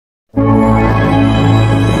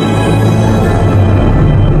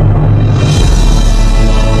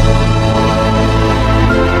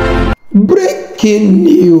breaking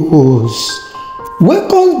news.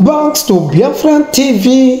 Welcome back to BIAFRÀ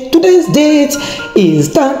TV. Today's date is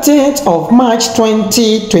 30th of March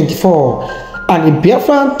 2024, and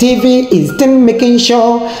BIAFRÀ TV is still making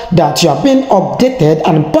sure that you are being updated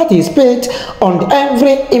and participate on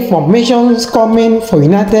every information coming from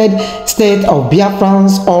United States of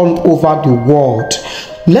Biafrans all over the world.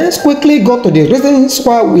 Let's quickly go to the reasons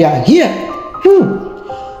why we are here.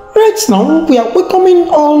 Right now, we are welcoming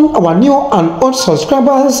all our new and old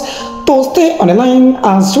subscribers to stay on the line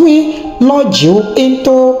as we lodge you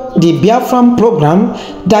into the BIAFRÀ program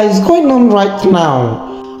that is going on right now.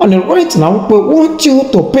 And right now, we want you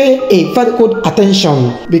to pay a very good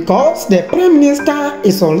attention because the Prime Minister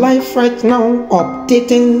is on live right now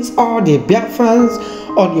updating all the Biafrans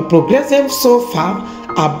on the progressive so far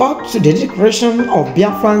about the declaration of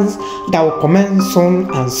Biafrans that will commence soon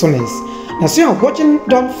and soonest. Now, so you're watching,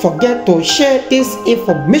 don't forget to share these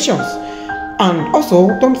information, and also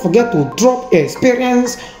don't forget to drop your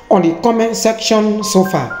experience on the comment section so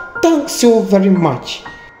far. Thanks you very much.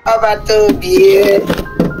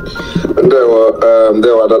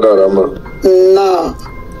 Adadiolanma. No.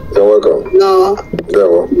 You're welcome. No.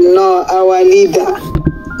 No, our leader.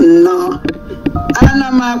 No.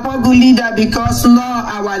 I'm a good leader because no,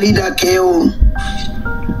 our leader came.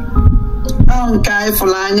 I don't care for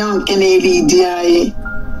Lanyon Kennedy DI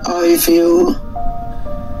or if you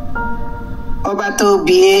Obato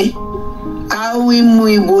be I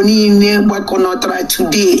will boni what cannot try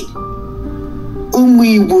today.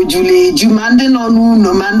 Bujule, Jumanden on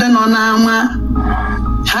Uno, Mandan on Ama,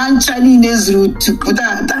 Hanchani Nezru to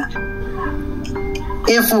Kudata.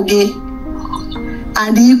 Efoge,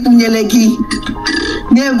 and Ipunelegi,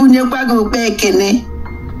 Nebunepago Pekene,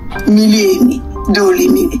 Mileni,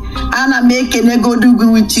 Dolini, Anna make a nego do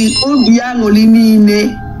guichi, Obiangolini,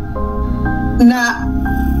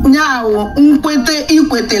 now,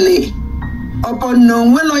 Equetele, upon no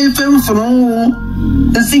well if from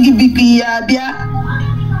the Sigibiki Abia.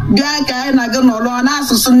 Biaka na go no na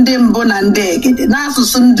asusu ndi mbo na ndegede na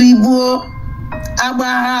asusu ndi Igbo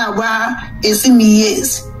agba esimi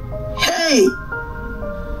yes. Hey,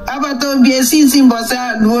 abato bi esisi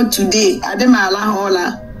mbosa no today ademala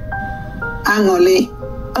hola angole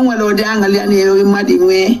onwere odi angole ya na mmadụ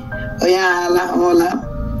nwe oya ala hola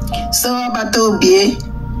so abato bi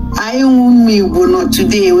ayi nwu Igbo no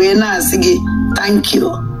today we na asigi thank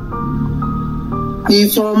you ni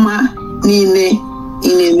forma ni ne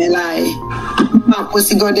in a lie. My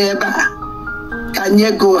pussy go there, can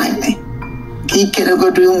you go ahead? He can go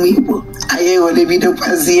to me. I will be the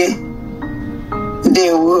Pazier.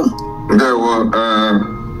 There were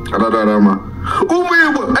Adadiolanma. Umu,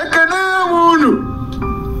 I can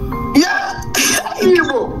yeah,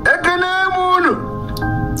 Igbo, I can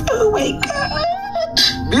oh my God.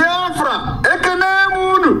 Biafra, I can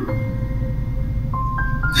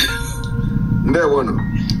there one.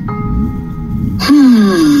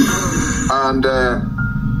 And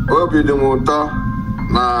obi dị m ụtọ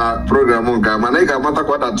na program nke a mana ị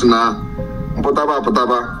ga-amatakwa dat na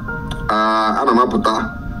mpụtaba ana m apụta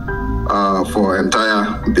for entire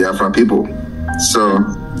Biafra people. So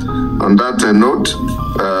on that note,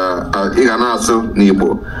 ị ga na-asụ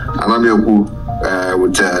n'Igbo ana m ekwu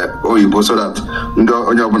with oyibo so that ndị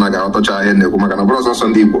onye ọbụla ga-aghọtacha ihe na-ekwu maka na bụrụ ọsọsọ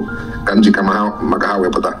ndị Igbo ka njika maka ha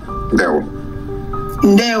wepụta.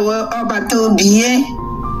 Ndewo ọbata obi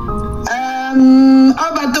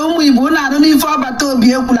ọbata ụmụ Igbo na-arụ n'ife ọbata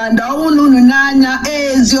obi ekwula ndị ọnwụ na unu n'anya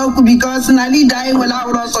eziokwu bikos na lida anyị nwere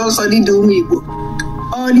ahụrụ ọsọ lida ụmụ Igbo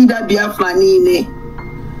ọ lida Biafra niile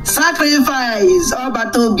sacrifice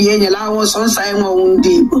ọbata obi enyela ahụ sọnsọ anyị nwenwu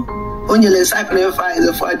ndị Igbo o nyere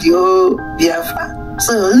sacrifice for the whole Biafra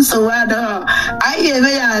so nsogbu adịghị anyị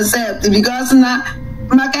eme ya accept bikos na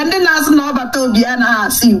maka ndị na-asị na ọbata obi anaghị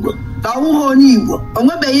asụ Igbo na ọwụghị onye Igbo o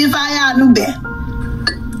nwebeghị ife anyị anụbe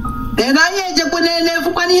na anyị ejekwa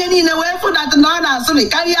na-efukwana ihe niile wee fụdata na ọ na-asụrị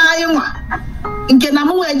karịa anyị nwa nke na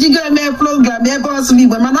m wee jigo eme program ebe ọsụrụ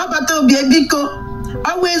Igbo mana ọbata obi biko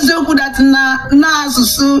ọ bụ eziokwu data na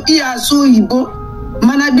asụsụ ihe asụ oyibo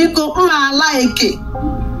mana biko mma ala eke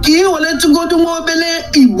ka ị were tụgodu nwa obere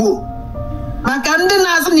Igbo maka ndị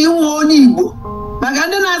na-asụ na iwu onye Igbo maka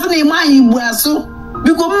ndị na-asụ na ịmaghị Igbo asụ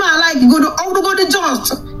biko mma ala ekegodo ọbụrụgodo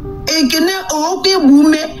just ekene okwu egbu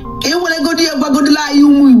ume ka e were godi egwagodila anyị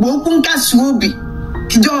ụmụ Igbo okwu nkasi obi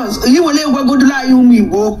just anyị were egwagodila anyị ụmụ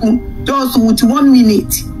Igbo okwu just with 1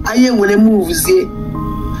 minute anyị were movezie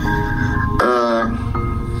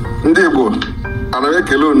ndị Igbo ana m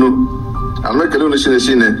ekele unu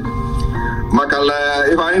Chineke maka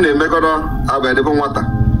ife anyị na-emekọrọ abụ edebe nwata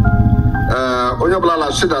onye ọbụla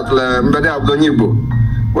la shidatle mbede abụdo onye Igbo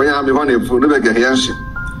when you have me one food, never get here.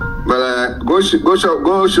 But go show,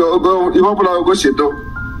 go, you want to go shit though.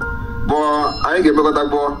 Boy, I get back that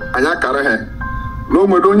boy, and I carry her. No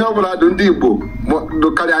more don't know what I don't do.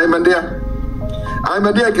 Do carry I'm a dear. I'm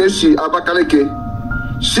a dear Keshi, Abakaleke,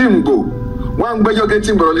 Shimbo. One way you're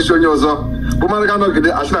getting Borolition yourself. Woman cannot get the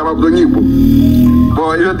Ashram of the Nibu.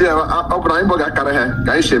 Boy, you're there, Obrahim Bogakara,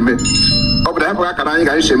 Gaisheme. Obrahim Bogakara,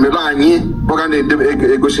 Gaisheme, Lani, Bogane,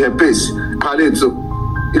 Egoshe Pace, Kaleto.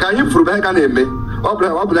 You can you prove I can name me.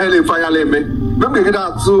 Obrahim Fire Leme. Don't get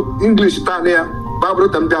out to English Tania, Barbara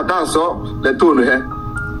Tamta, so the tone here.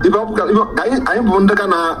 If I'm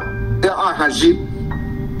Bundakana, there are Haji,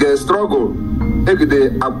 the struggle,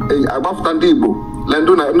 above Tandibo,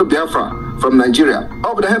 Landuna, no Biafra from Nigeria.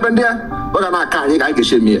 Over the heaven there, but I'm not carrying I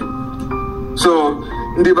get me. So,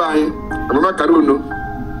 Divine, I'm not Karuno.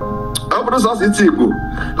 Over the sauce, it's equal.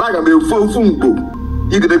 Like I'm a full fungo.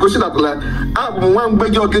 You can negotiate that. I'm one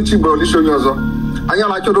big your kitchen, bro. Listen, yourself. I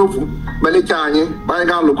like your roof, Malikani, buying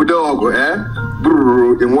out look dog,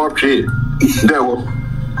 brew in what tree. There were.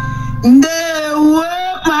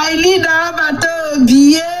 My leader,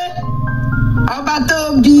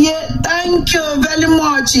 Abato, thank you very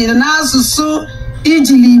much. And also, so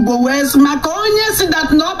easily, but where's my conya said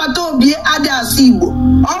that no Abato be Ada Sibo.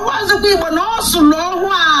 Or was a people also long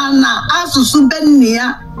one, also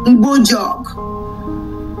Subenia, go jog.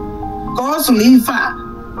 Also, Lifa,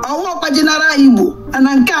 or walk a general Ibo, and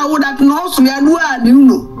I can't would that no so you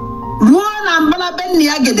know. Ruan and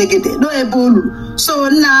Balabenia get no able. So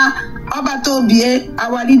now. Abatobie,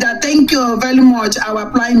 our leader, thank you very much, our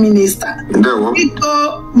Prime Minister.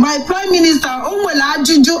 Because my Prime Minister,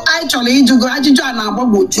 actually, you go Ajiju and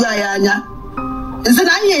Ababu Juayanya. Is it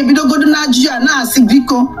I be go to Najia na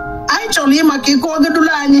Sibiko? Actually, Makiko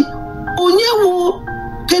Gadulani. Onyewu,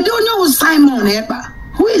 Kedonyo Simon Epa.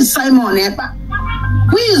 Who is Simon Epa?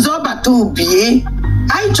 Who is Abatobie?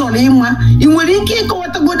 Actually, you will get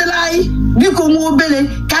what a good lie. Biko Mobile,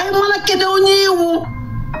 Kaimana Kedonyewu.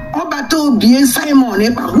 Obato be Simon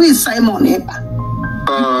Epa. Who is Simon Epa?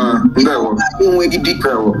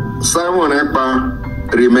 Simon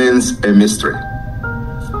Epa remains a mystery.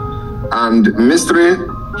 And mystery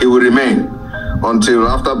he will remain until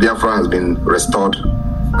after Biafra has been restored,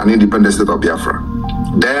 an independent state of Biafra.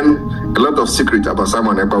 Then a lot of secret about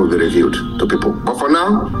Simon Epa will be revealed to people. But for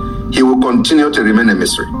now, he will continue to remain a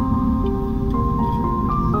mystery.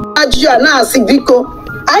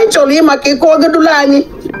 Actually, Makiko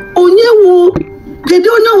Gadulani. Onyewu,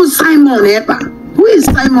 Kedonyo Simon Epa. Who is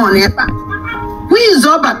Simon Epa? Who is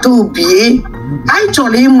Obatobie?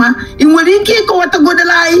 Actually, in Weriki Kota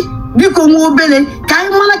Godalai, Biko Mobile,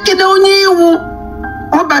 Kaimana Kedonyewu,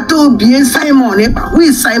 Obatobie, Simon Epa. Who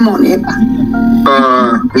is Simon Epa?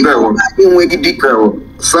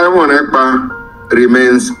 Simon Epa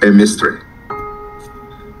remains a mystery.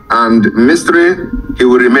 And mystery he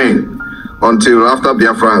will remain until after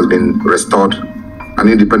Biafra has been restored, an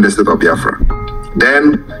independent state of Biafra.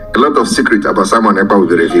 Then a lot of secret about Simon Epa will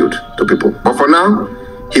be revealed to people. But for now,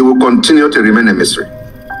 he will continue to remain a mystery.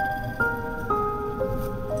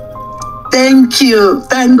 Thank you,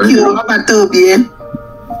 Obatobie.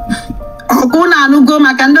 Okuna Nugo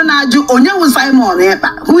Makando Naju Onyewu Simon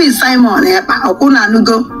Epa. Who is Simon Epa? Okuna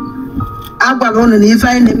Nugo. Agwagon and if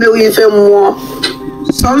I name away from more.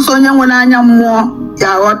 Some Sonya Wananya more.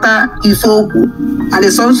 Yawata Ifoku, and the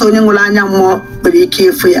son Sonia Mulanya more, but he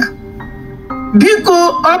care for ya.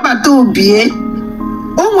 Biko Obatobie,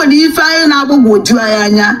 when you find out what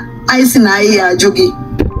Juayanya, I see Naya Jogi,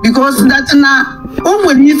 because that's not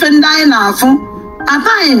when you find at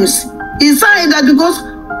times, inside that because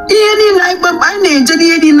any night, but I need to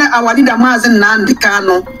our leader Mazen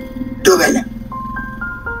Nandicano, Dovella.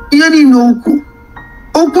 Yeni Noku,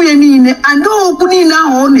 Okuyanine, and no Opunina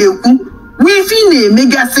on Neku. We feel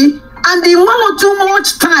megasi, and the 1 or 2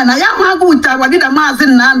 much time. I am good. I did a mass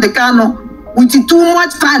in Nandecano with too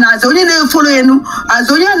much time. As only they follow you, as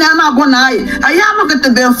only Nana Bonai. I am not at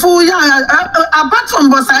the full apart from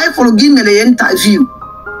Bosai for giving me the interview.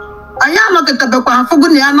 I am not at the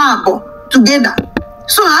Bakuanianabo together.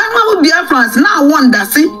 So I will be a France now. Wonder,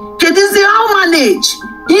 see, can you see how manage?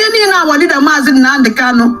 You know, I did a mass in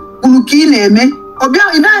Nandecano, Ulukine me.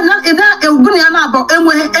 Obia ida eguniana about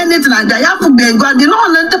anything like that. You have to be God. They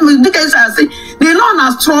don't let them do this. They don't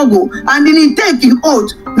have struggle and they take it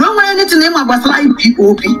out. No one anything name about like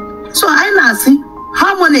POP. So I now see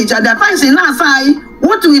how manage at that time say now say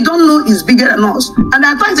what we don't know is bigger than us. And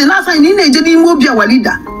that time say now say ni neje mo bia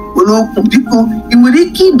walida. Olo people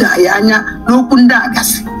imuriki da yanya no kunda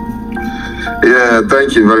agasi. Yeah,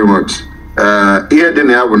 thank you very much. Here then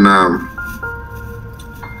have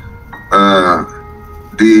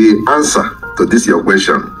the answer to this your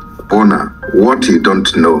question, Bona, what you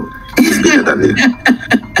don't know is bigger than you.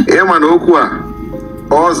 Eman okwa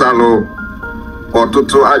ozalo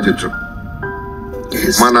otutu ajuju.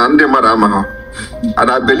 Mana ndi madama.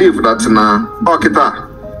 And I believe that na okita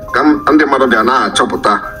kam ndi madama na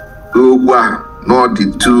choputa okwa not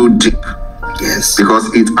too deep. Yes.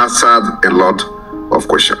 Because it answered a lot of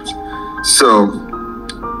questions. So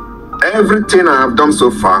everything I have done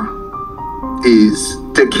so far is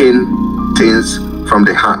taking things from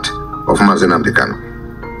the heart of Mazen Amdekan.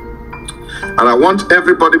 And I want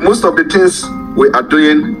everybody, most of the things we are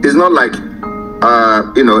doing is not like,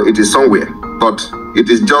 it is somewhere, but it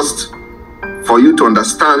is just for you to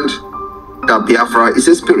understand that Biafra is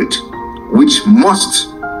a spirit which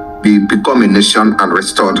must become a nation and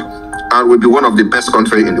restored and will be one of the best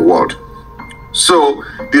countries in the world. So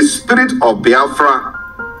the spirit of Biafra,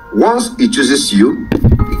 once it chooses you,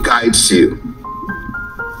 it guides you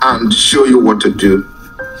and show you what to do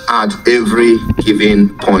at every given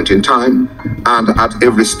point in time and at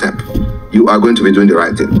every step. You are going to be doing the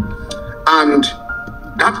right thing. And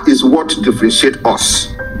that is what differentiates us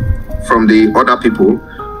from the other people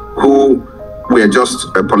who were just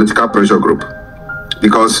a political pressure group,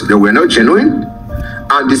 because they were not genuine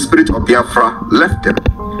and the spirit of Biafra left them.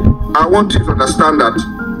 I want you to understand that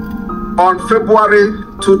on February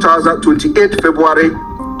 28 February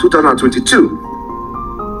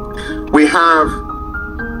 2022, we have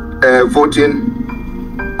voting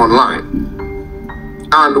online,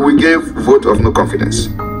 and we gave vote of no confidence.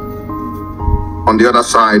 On the other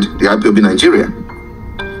side, the IPOB Nigeria.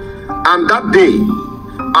 And that day,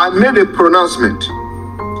 I made a pronouncement.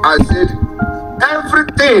 I said,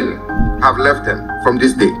 everything have left them from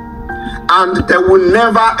this day, and they will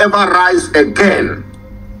never ever rise again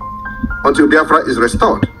until Biafra is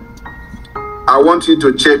restored. I want you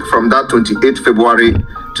to check from that 28th February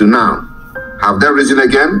to now. Have they risen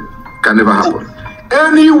again? Can never happen.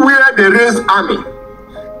 Anywhere there is army,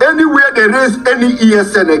 anywhere there is any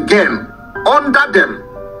ESN again, under them,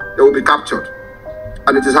 they will be captured.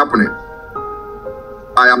 And it is happening.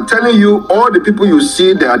 I am telling you, all the people you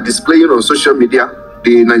see they are displaying on social media,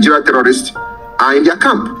 the Nigerian terrorists, are in their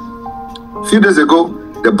camp. A few days ago,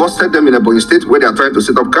 they busted them in Ebonyi State where they are trying to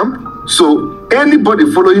set up camp. So anybody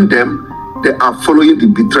following them, they are following the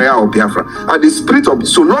betrayal of Biafra. And the spirit of,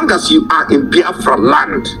 so long as you are in Biafra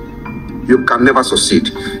land, you can never succeed.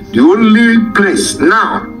 The only place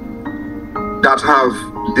now that have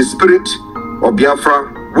the spirit of Biafra,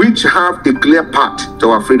 which have a clear path to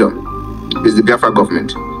our freedom, is the Biafra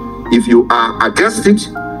government. If you are against it,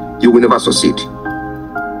 you will never succeed.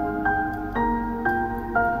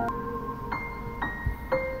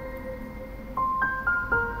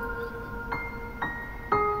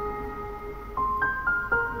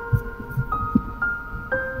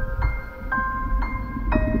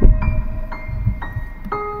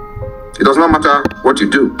 It does not matter what you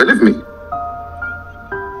do, believe me.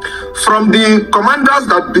 From the commanders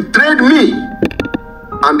that betrayed me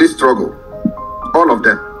and this struggle, all of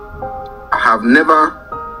them, I have never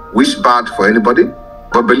wished bad for anybody,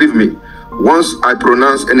 but believe me, once I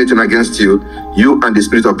pronounce anything against you, you and the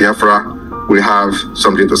spirit of Biafra will have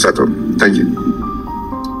something to settle. Thank you.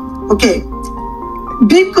 Okay.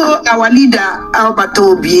 Biko, our leader, Albert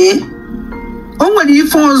Obie, only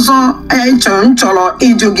if also I cholo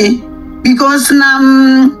ejoge. Because now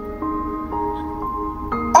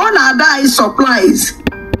on our die supplies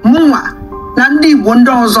mua nandi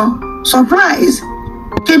bondozo surprise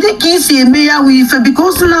kede kisi meya with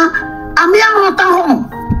because now I'm not at home.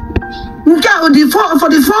 For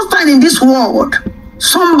the first time in this world,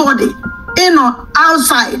 somebody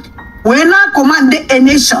outside when I command a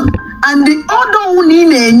nation and the other one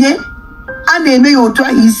in and they may go to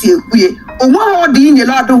a easy way. Instead,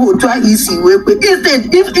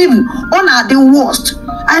 if even on the worst,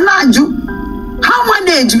 I know you how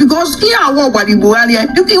manage because here I walk by the Buaria,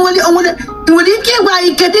 you can only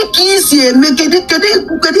make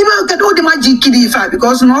it all the magic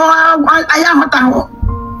because no, I am not at home.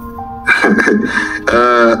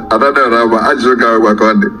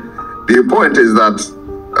 The point is that,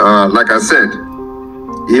 like I said,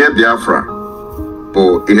 here Biafra,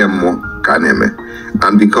 or here more Kaneme,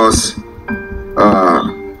 and because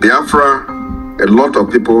Biafra, a lot of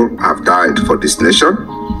people have died for this nation,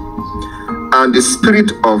 and the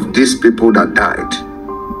spirit of these people that died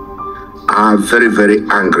are very, very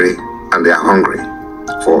angry, and they are hungry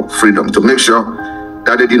for freedom, to make sure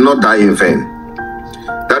that they did not die in vain.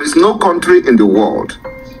 There is no country in the world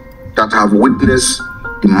that have witnessed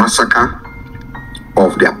the massacre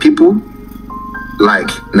of their people like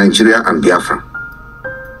Nigeria and Biafra,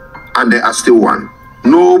 and they are still one.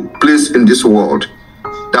 no place in this world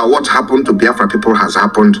that what happened to Biafra people has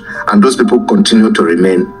happened, and those people continue to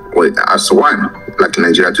remain as one, like in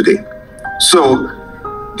Nigeria today. So,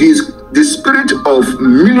 the spirit of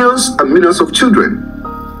millions and millions of children,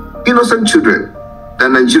 innocent children, that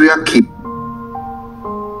Nigeria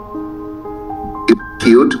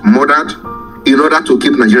killed, murdered, in order to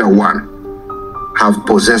keep Nigeria one, have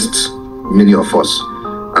possessed many of us,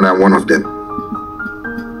 and I'm one of them.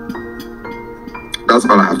 That's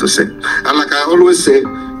all I have to say. And like I always say,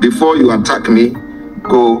 before you attack me,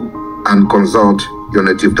 go and consult your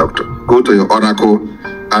native doctor. Go to your oracle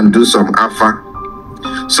and do some alpha,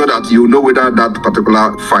 so that you know whether that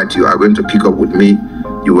particular fight you are going to pick up with me,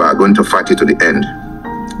 you are going to fight it to the end,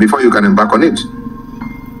 before you can embark on it.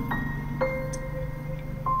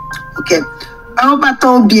 Okay. How about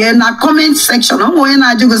all be in a comment section? I'm going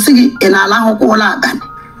to go see in a long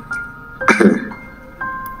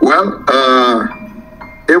Well,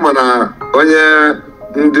 Emana, onye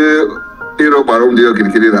ndị iro gbara ndị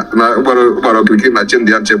okirikiri na gbara okirikiri na chem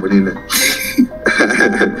dị anche bonine.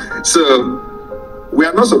 So, we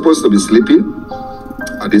are not supposed to be sleeping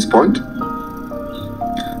at this point.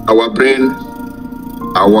 Our brain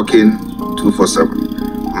are working 2/7.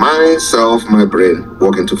 Myself, my brain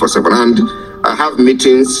working 2/7, and I have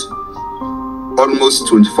meetings almost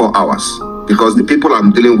 24 hours because the people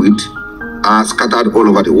I'm dealing with are scattered all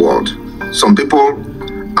over the world. Some people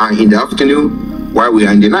are in the afternoon while we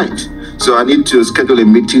are in the night. So I need to schedule a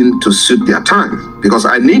meeting to suit their time because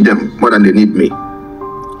I need them more than they need me.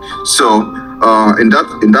 So in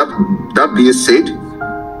that being said,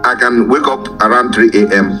 I can wake up around 3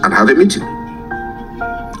 a.m. and have a meeting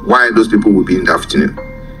while those people will be in the afternoon.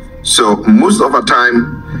 So most of the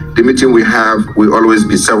time, the meeting we have will always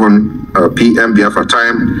be 7 p.m. Biafra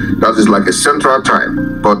time. That is like a central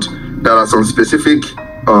time. But there are some specific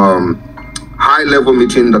high-level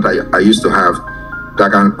meeting that I used to have that I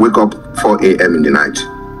can wake up 4 a.m. in the night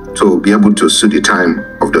to be able to suit the time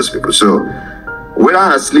of those people. So when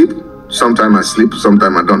I sleep, sometimes I sleep,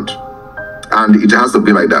 sometimes I don't. And it has to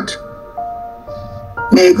be like that.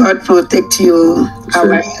 May God protect you,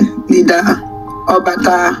 our leader,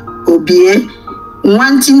 Obata Obie.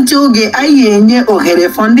 Wanting to get a yenye or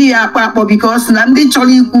herefondi ya papa because Nandi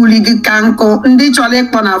Choli Kuli Kanko, Ndi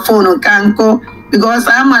Chole Panaphone Kanko, because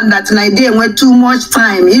I'm on that idea went too much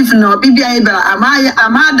time. If no, Bibia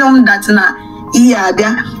Amadom that na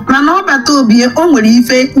Iabia, Manoba to be only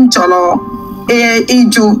ife in Cholo,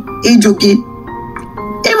 Ijugi.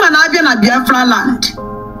 Imanabian a Biafra land.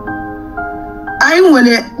 I will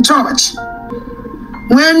a church.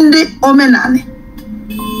 When the Omenani.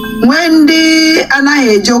 When the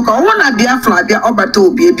Anahe Joker, one of Biafra, Bia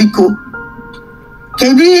Obato, Biko.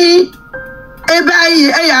 Kedi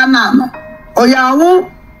Ebai Ayanam,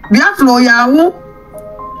 Oyawu, Biafra Oyawu,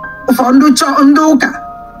 Fonducho Undoka,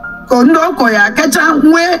 Kondokoya, Kacha,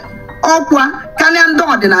 where Okwa, Kalian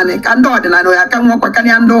Dordinane, and Dordinano, Yakamwaka,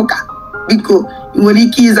 Kalian Doka, Biko,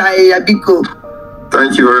 Wilikiza, Biko.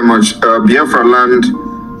 Thank you very much. Biafra land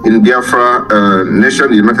in Biafra nation,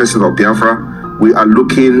 the United States of Biafra. We are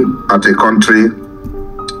looking at a country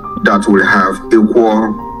that will have equal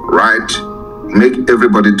right, make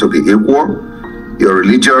everybody to be equal. Your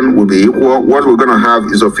religion will be equal. What we're going to have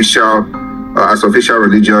is official, as official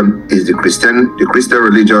religion is the Christian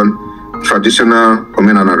religion, traditional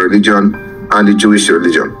Omenana religion, and the Jewish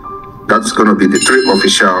religion. That's going to be the 3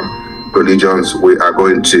 official religions we are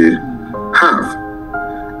going to have.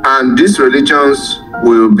 And these religions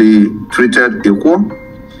will be treated equal.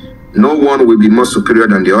 No one will be more superior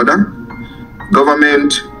than the other.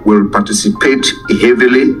 Government will participate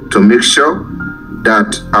heavily to make sure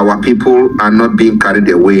that our people are not being carried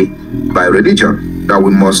away by religion, that we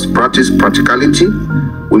must practice practicality,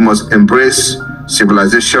 we must embrace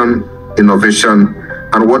civilization, innovation,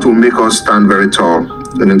 and what will make us stand very tall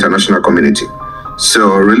in the international community.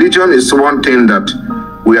 So religion is one thing that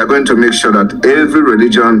we are going to make sure that every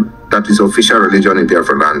religion that is official religion in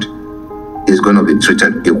Biafra land is going to be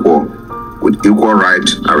treated equal, with equal right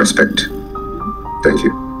and respect. Thank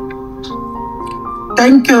you.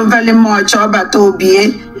 Thank you very much, Obato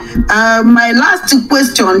Obie. My last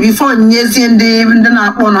question before Nyesi and David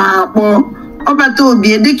Obato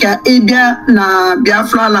Obie, Dika Ebia na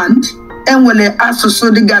Biafra land, and will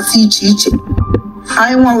asoso de gasi chiche.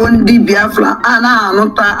 I want the Biafra, Anna,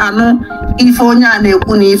 Nota, Ano, if Onya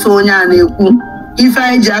Nekuni, if Onya Neku, if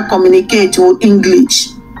I just communicate with English.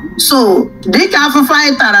 So they can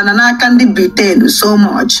fight and I can be so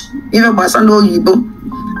much. Even Basano Yibo.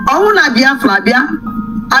 I wanna be a flabia.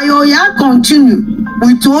 I continue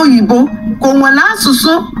with Oyibo. Kongwala so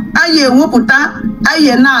aye woputa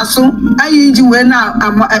aye na asu aye iji we na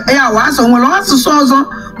ya waso nwere asụsụ ọzọ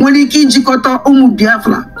nwere ike ijikọta ụmụ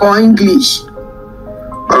Biafra or English.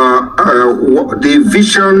 The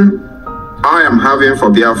vision I am having for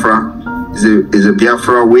Biafra is a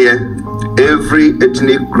Biafra where every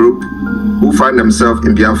ethnic group who find themselves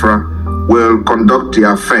in Biafra will conduct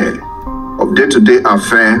their affair of day-to-day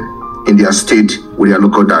affair in their state with their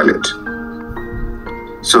local dialect.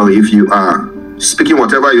 So if you are speaking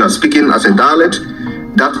whatever you are speaking as a dialect,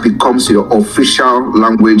 that becomes your official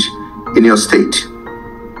language in your state.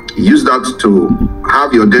 Use that to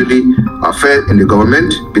have your daily affair in the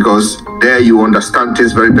government, because there you understand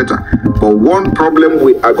things very better. But one problem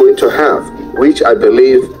we are going to have, which I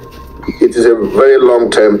believe it is a very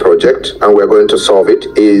long-term project and we're going to solve it,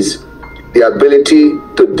 is the ability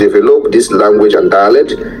to develop this language and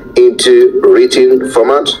dialect into written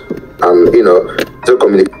format and, to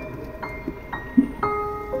communicate.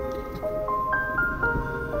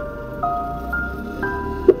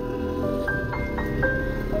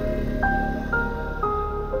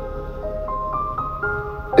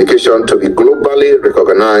 To be globally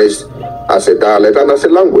recognized as a dialect and as a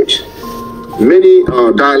language. Many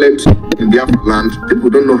dialects in Biafra land, people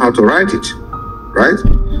don't know how to write it, right?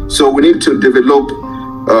 So we need to develop,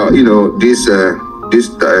 this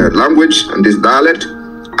language and this dialect,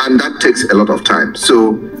 and that takes a lot of time.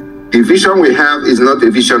 So the vision we have is not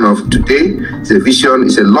a vision of today. It's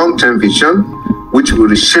a long-term vision, which will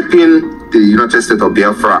be shaping the United States of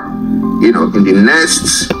Biafra, in the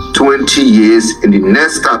next 20 years, in the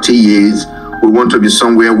next 30 years. We want to be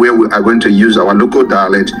somewhere where we are going to use our local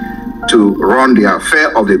dialect to run the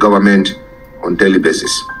affair of the government on a daily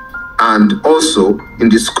basis, and also in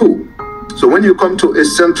the school. So when you come to the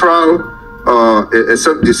central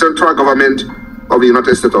government of the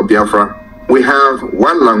United States of Biafra, we have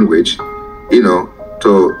one language,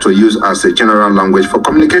 to use as a general language for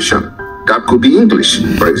communication. That could be English,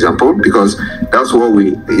 for example, because that's what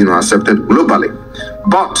we, accepted globally.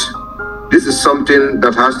 But this is something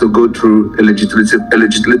that has to go through a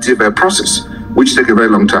legislative process, which takes a very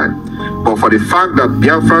long time. But for the fact that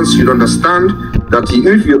Biafrans should understand that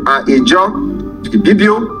if you are a job, a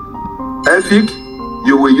Bibio, Efik,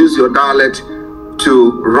 you will use your dialect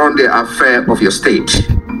to run the affair of your state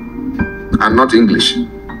and not English.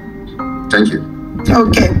 Thank you.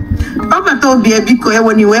 Okay.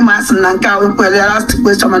 When you were asking last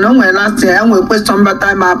question, and last question,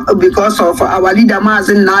 but because of our leader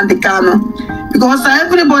Mazin Nandikano. Because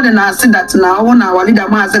everybody now see that now when our leader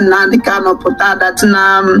Mazin Nandikano put out that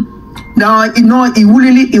now he will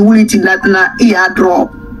that now he had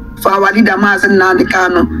drop for our leader Mazin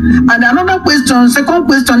Nandikano. And another question, second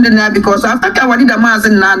question then, because after our leader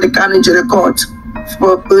Mazin Nandikano in the court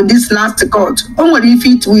for this last court, only if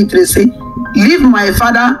it will say, leave my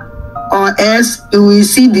father, or else you will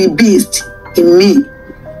see the beast in me.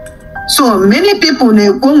 So many people so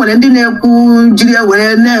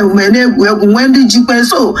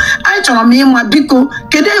I told me my biko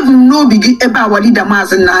can even know big about what the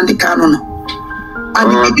mass and the canon.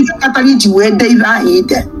 And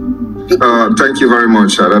thank you very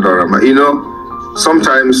much, Adadiolanma.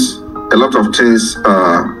 Sometimes a lot of things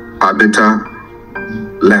are better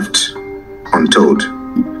left untold.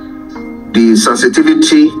 The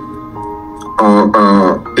sensitivity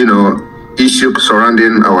issue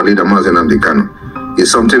surrounding our leader Mazen Amdekano is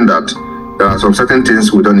something that there are some certain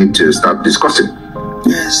things we don't need to start discussing.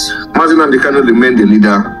 Yes. Mazen Amdekano remained the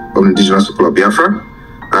leader of the indigenous people of Biafra,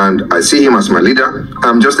 and I see him as my leader.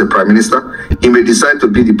 I'm just a prime minister. He may decide to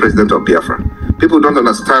be the president of Biafra. People don't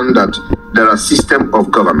understand that there are systems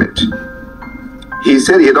of government. He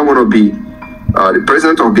said he don't want to be the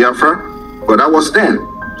president of Biafra, but that was then.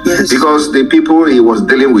 Yes. Because the people he was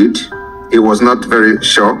dealing with, he was not very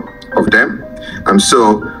sure of them, and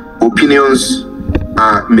so opinions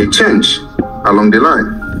may change along the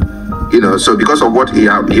line. So because of what he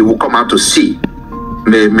will come out to see,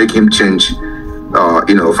 may make him change,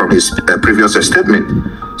 from his previous statement.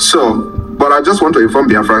 So, but I just want to inform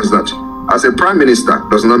Biafrans that as a prime minister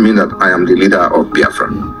does not mean that I am the leader of Biafra.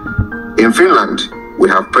 In Finland, we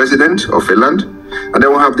have president of Finland, and then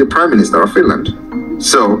we have the prime minister of Finland.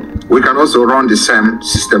 So we can also run the same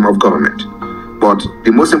system of government. But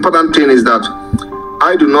the most important thing is that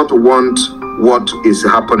I do not want what is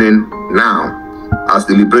happening now as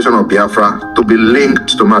the liberation of Biafra to be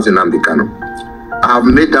linked to Mazen Amdekano. I have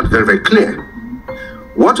made that very, very clear.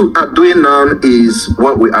 What we are doing now is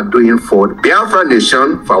what we are doing for the Biafra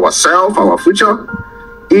nation, for ourselves, for our future.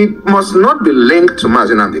 It must not be linked to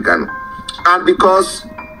Mazen Amdekano. And because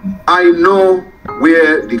I know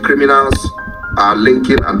where the criminals are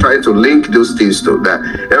linking and trying to link those things to that.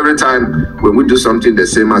 Every time when we do something the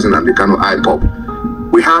same as in Americano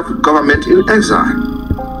IPOP, we have government in exile.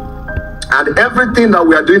 And everything that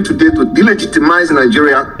we are doing today to delegitimize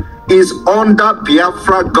Nigeria is under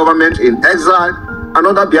Biafra government in exile and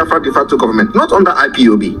under Biafra de facto government, not under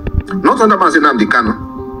IPOB, not under Mazenam Dikano.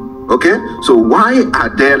 Okay, so why are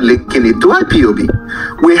they linking it to IPOB?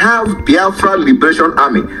 We have Biafra Liberation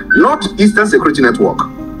Army, not Eastern Security Network.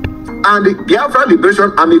 And the Biafra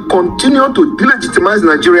Liberation Army continue to delegitimize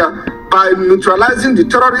Nigeria by neutralizing the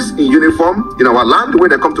terrorists in uniform in our land when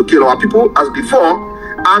they come to kill our people as before.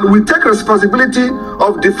 And we take responsibility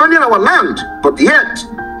of defending our land, but yet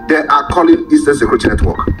they are calling Eastern Security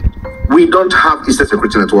Network. We don't have Eastern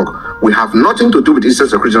Security Network. We have nothing to do with Eastern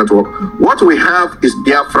Security Network. What we have is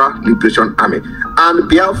Biafra Liberation Army and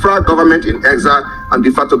Biafra government in exile and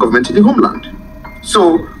de facto government in the homeland.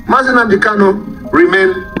 So Mazen Dikano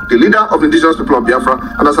remain the leader of the indigenous people of Biafra,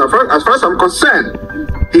 and as far as I'm concerned,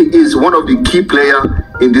 he is one of the key players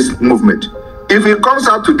in this movement. If he comes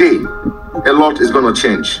out today, a lot is going to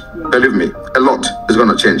change. Believe me, a lot is going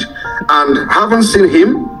to change. And having seen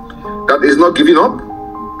him, that is not giving up,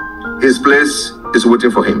 his place is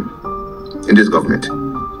waiting for him in this government.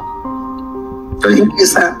 Thank you,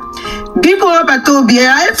 sir. Before I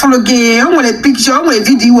follow a picture, a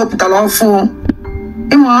video of the lawful.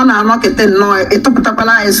 I'm not getting no, it took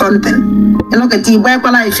a something. And look at the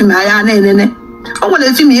Bible life in my eye. I want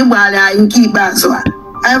to see me while I keep us.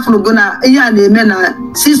 I follow gonna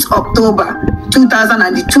 6 October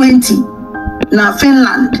 2020 na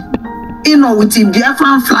Finland. With the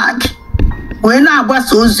Biafran flag. When I was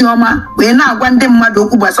so Zoma, when I want them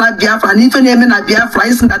Madoku Basa Biafra, and if a name in a Biafra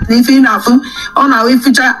isn't that if enough on our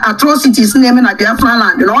future atrocities name in a Biafra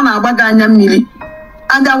land, and on our Baganya Mili.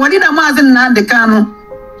 And I wanted a Mazen Nan de Cano.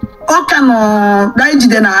 Okano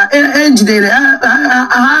Dajidena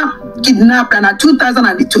kidnapped in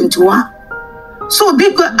 2021. So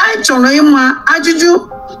because I told him, I juju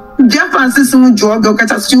Biafran system job,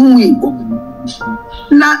 Catasumu.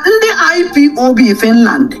 Now, in the IPOB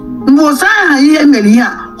Finland. Mbosa here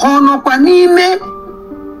Melia, Hono Panime,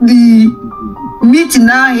 the meeting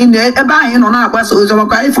now in the Ebahin on our bus was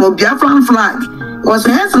for Biafran flag. Was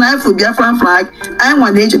hence life for Biafran flag. I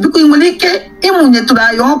want nature because Mulike, Imunia to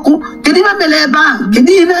Yoko, Kedima Beleba,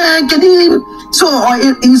 Kedim. So,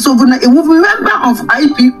 it will be member of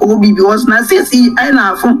IPOB because Nassi, I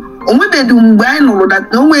know from Omebedum Bino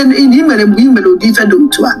that no one in him and melody to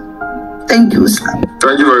her. Thank you, sir.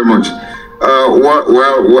 Thank you very much.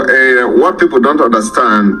 What people don't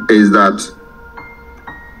understand is that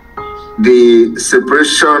the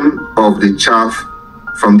separation of the chaff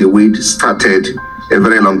from the wheat started a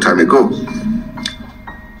very long time ago.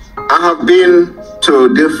 I have been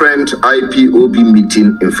to different IPOB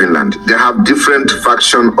meetings in Finland. They have different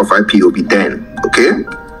factions of IPOB then, okay?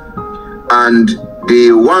 And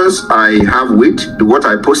the ones I have with, what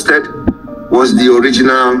I posted, was the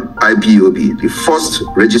original IPOB, the first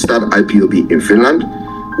registered IPOB in Finland,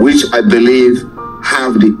 which I believe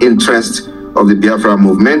have the interest of the Biafra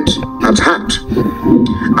movement at heart.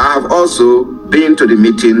 I have also been to the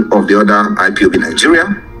meeting of the other IPOB Nigeria,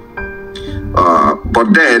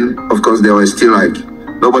 but then, of course, they were still like,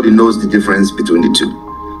 nobody knows the difference between the two.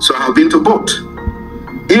 So I have been to both,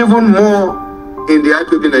 even more in the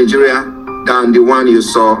IPOB Nigeria than the one you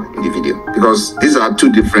saw in the video, because these are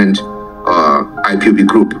two different IPOB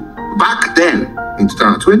group back then in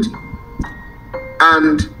 2020,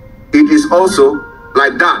 and it is also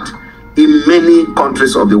like that in many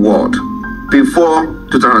countries of the world before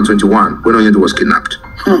 2021 when Onyedo was kidnapped.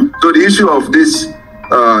 So the issue of this,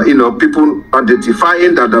 people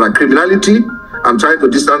identifying that there are criminality and trying to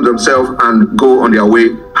distance themselves and go on their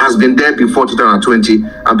way has been there before 2020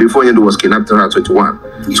 and before Onyedo was kidnapped in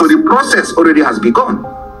 2021. So the process already has begun.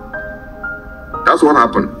 That's what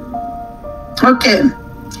happened. Okay,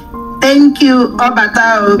 thank you,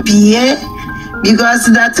 Obata Obie, because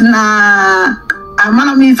that na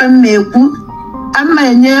amana from meku.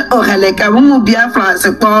 Amanye oheleka mumu Biafra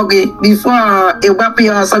sepoge before ewapi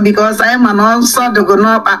also because I am also the go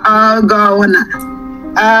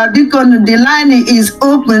because the line is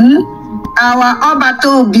open. Our Obata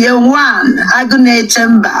Obie 1 Agune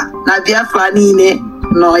chamber na Biafra nine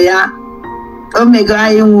noya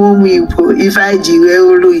omega iwu if I jiwe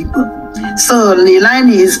ulu. So the line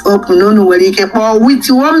is open no where you can with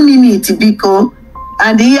 1 minute because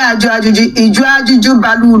and here Ajuju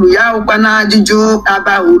Balulu ya ukwana Ajuju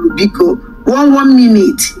Abahulu biko 1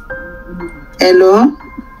 minute. Hello.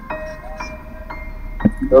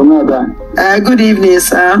 Good evening,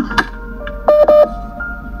 sir.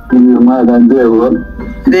 Madam,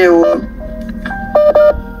 there.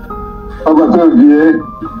 Obatobie.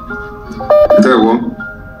 Ndewo.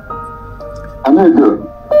 Anedo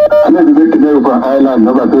dekene kwa island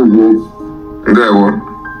Obatobie. Ndewo.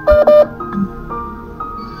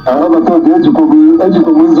 Obatobie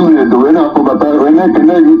ejikobu nzuri edo wena akobata wena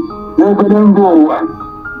kenegi n'ebele mbụ ụwa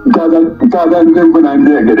nke ada ndị mbụ na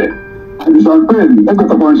ndị egede. And champagne,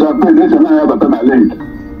 ekwetakwa champagne eche na ya bata na link.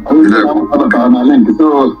 Abatara na link.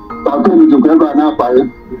 So champagne jikwa ebe a na-akpaghị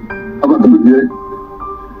Obatobie.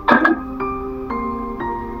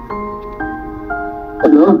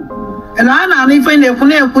 Hello? Hello, I na ife na-ekwu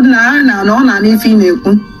na-ekwu na ọ na ife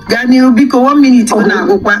na-ekwu. Gaa n'ihu biko 1 minute ọ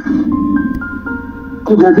na-agụkwa.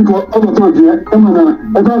 Oge biko Obatobie emana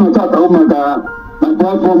ebe a nọtata ụmụaka na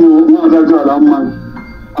platfọm nwa Adadiolanma.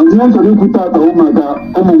 Anyị chọrọ ikwu tata ụmụaka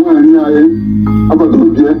ụmụ nwaanyị anyị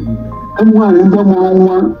Obatobie. Ụmụ nwaanyị ndị mụrụ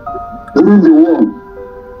nwa during the war.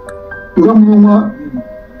 Ndị mụrụ nwa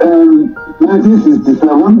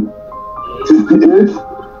 1967, 68,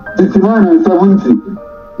 69 and 70.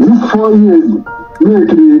 These 4 years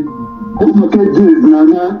make ụmụ KJs na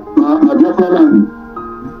Biafra land.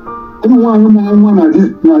 Ụmụ nwaanyị mụrụ nwa na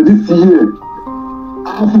this year.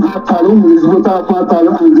 Afọ ha tara ụmụ ezigbote afọ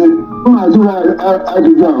atara and ụmụ ajụrụ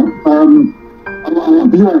ajụjụ our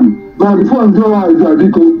PM. Na before njụọ ajụjụ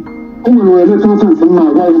biko, o nwere were lesons mma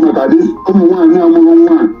agwa gị maka ụmụ nwaanyị amụrụ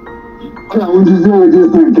nwa. Ọ ga-ahụ nduzi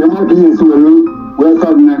ejesi nke mmadụ ihe esi wee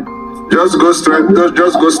sabne. Just go straight to the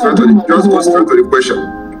question.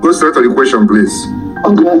 Go straight to the question, please.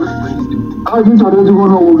 Okay. I just wanted to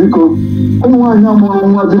know because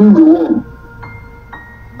during the war.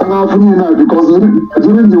 Because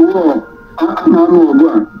during the war, I know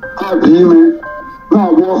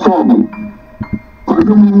now war song. I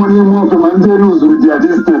don't want to manage with their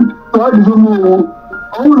distance. So I don't know.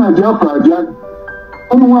 I want to project.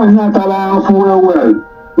 I want to well.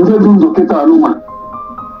 We don't do the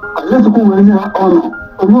I just go in here honor.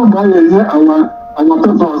 I don't buy a year our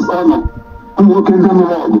persons honor. I'm working them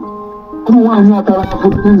along. I'm one year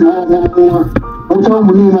putting the which I'm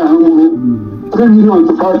winning 3 million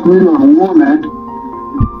to 5 million women.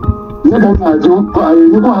 Let us do I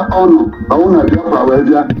never honor. I want to get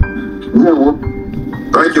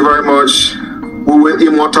Thank you very much. We will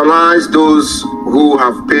immortalize those who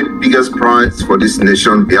have paid biggest price for this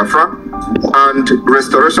nation, Biafra. And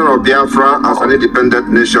restoration of Biafra as an independent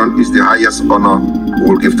nation is the highest honor we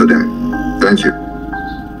will give to them. Thank you.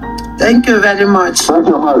 Thank you very much. Thank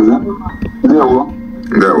you, Ndewo.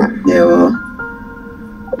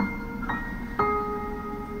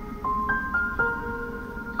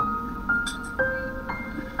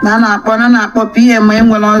 Na na-akpọ PM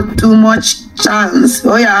enwere too much chance.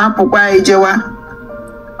 O ya hapụkwa ijewa.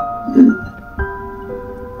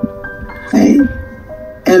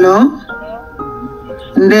 Hello?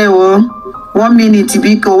 Ndewo. 1 minute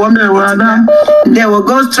biko. 1 minute. Ndewo.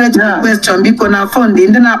 Go straight to the question biko na phone.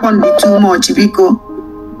 Ndị na-akpọ ndị too much biko.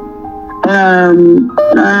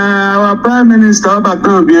 Our Prime Minister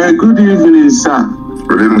Obatobie, good evening, sir.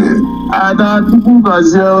 Good evening. Ada Chukwu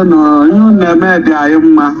gọzie unu ihe na-eme dị anyị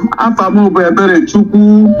mma. Afa m bụ Ebere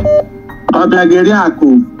Chukwu Ọbịageri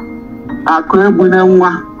akụ egbune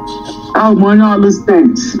nwa. Ahụ m onye Ọlụ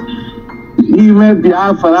steeti n'ime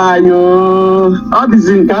Biafra anyị. Ọ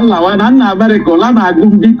dịzi nke nlawa na nna Amerịka ụla na-agụ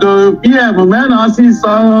m biko PM mee na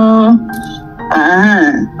ọsịsọ.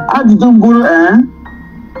 Ajụjụ mbụrụ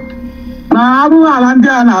na arụghị ala ndị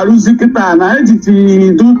a na-arụzi kịta na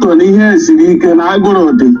ejiti duto na ihe esiri ike na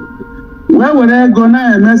agụrụ dị wee were ego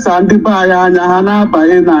na-emesa ndị be anyị anya ha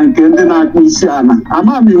na-abanye na nke ndị na-akpụ isi ala.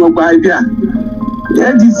 Ama m inwekwa idea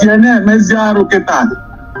ejizie na-emezi arụ kịta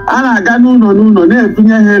a na-aga n'ụlọ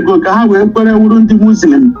na-ebunye ha ego ka ha wee kwere wuru ndị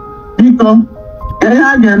Muslim. Biko ihe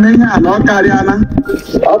a ga-eme ihe a na ọ karịala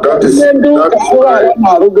ndị ụka ụrụ ala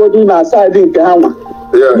na-arụgodu na saịdị nke ha nwa.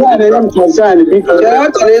 Yeah,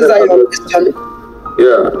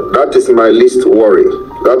 that is my least worry.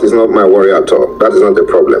 That is not my worry at all. That is not the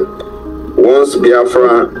problem. Once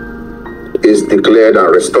Biafra is declared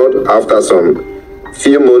and restored after some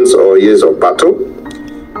few months or years of battle,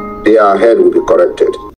 their head will be corrected.